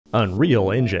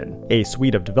Unreal Engine, a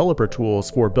suite of developer tools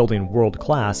for building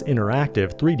world-class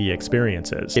interactive 3D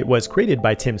experiences. It was created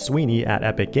by Tim Sweeney at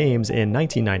Epic Games in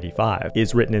 1995,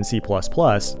 is written in C++,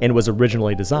 and was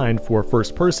originally designed for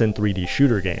first-person 3D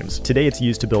shooter games. Today it's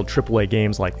used to build AAA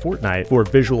games like Fortnite, for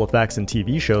visual effects in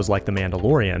TV shows like The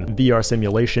Mandalorian, VR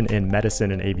simulation in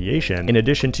medicine and aviation, in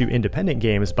addition to independent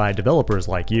games by developers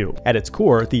like you. At its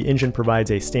core, the engine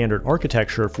provides a standard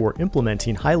architecture for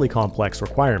implementing highly complex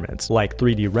requirements, like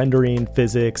 3D rendering,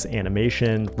 physics,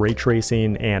 animation, ray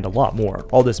tracing, and a lot more.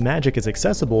 All this magic is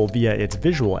accessible via its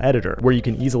visual editor, where you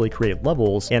can easily create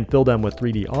levels and fill them with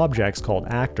 3D objects called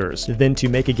actors. Then to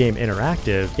make a game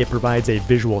interactive, it provides a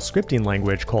visual scripting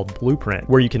language called Blueprint,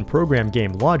 where you can program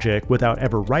game logic without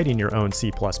ever writing your own C++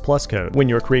 code. When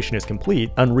your creation is complete,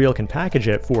 Unreal can package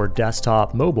it for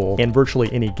desktop, mobile, and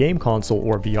virtually any game console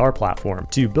or VR platform.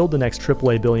 To build the next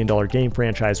AAA billion-dollar game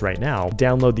franchise right now,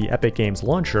 download the Epic Games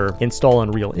launcher, install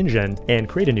Unreal Engine, and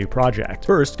create a new project.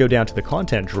 First, go down to the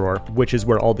content drawer, which is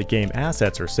where all the game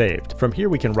assets are saved. From here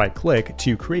we can right-click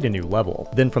to create a new level.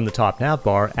 Then from the top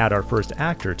navbar, add our first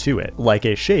actor to it, like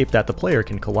a shape that the player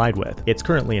can collide with. It's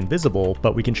currently invisible,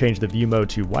 but we can change the view mode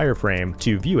to wireframe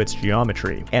to view its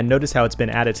geometry. And notice how it's been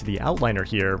added to the outliner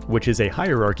here, which is a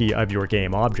hierarchy of your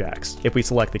game objects. If we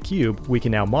select the cube, we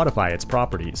can now modify its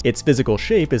properties. Its physical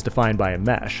shape is defined by a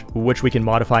mesh, which we can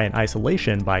modify in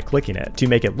isolation by clicking it. To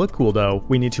make it look cool though,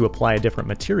 we need to apply a different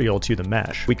material to the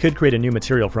mesh. We could create a new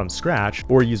material from scratch,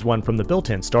 or use one from the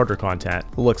built-in starter content.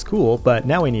 It looks cool, but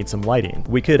now we need some lighting.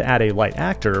 We could add a light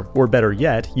actor, or better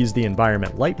yet, use the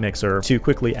environment light mixer to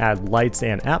quickly add lights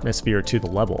and atmosphere to the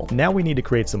level. Now we need to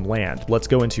create some land. Let's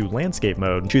go into landscape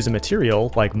mode, choose a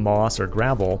material like moss or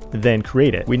gravel, then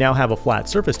create it. We now have a flat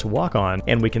surface to walk on,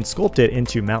 and we can sculpt it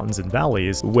into mountains and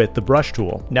valleys with the brush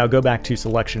tool. Now go back to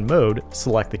selection mode,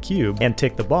 select the cube, and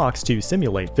tick the box to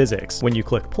simulate physics. When you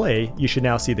click play, you should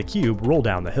now see the cube roll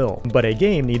down the hill. But a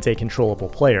game needs a controllable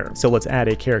player, so let's add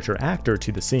a character actor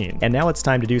to the scene. And now it's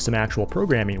time to do some actual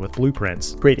programming with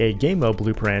blueprints. Create a game mode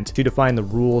blueprint to define the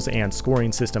rules and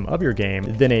scoring system of your game,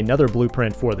 then another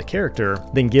blueprint for the character,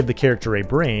 then give the character a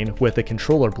brain with a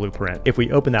controller blueprint. If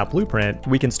we open that blueprint,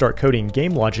 we can start coding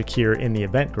game logic here in the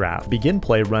event graph. Begin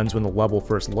play runs when the level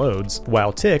first loads,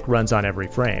 while tick runs on every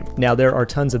frame. Now there are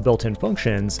tons of built-in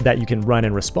functions that you can run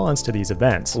in response to these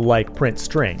events, like print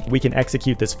string. We can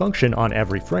execute this function on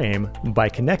every frame by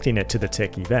connecting it to the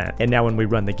tick event. And now when we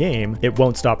run the game, it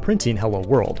won't stop printing hello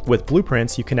world. With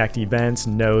blueprints, you connect events,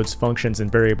 nodes, functions,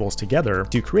 and variables together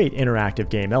to create interactive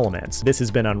game elements. This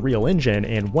has been Unreal Engine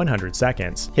in 100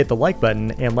 seconds. Hit the like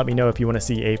button and let me know if you want to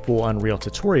see a full Unreal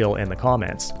tutorial in the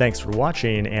comments. Thanks for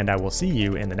watching, and I will see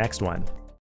you in the next one.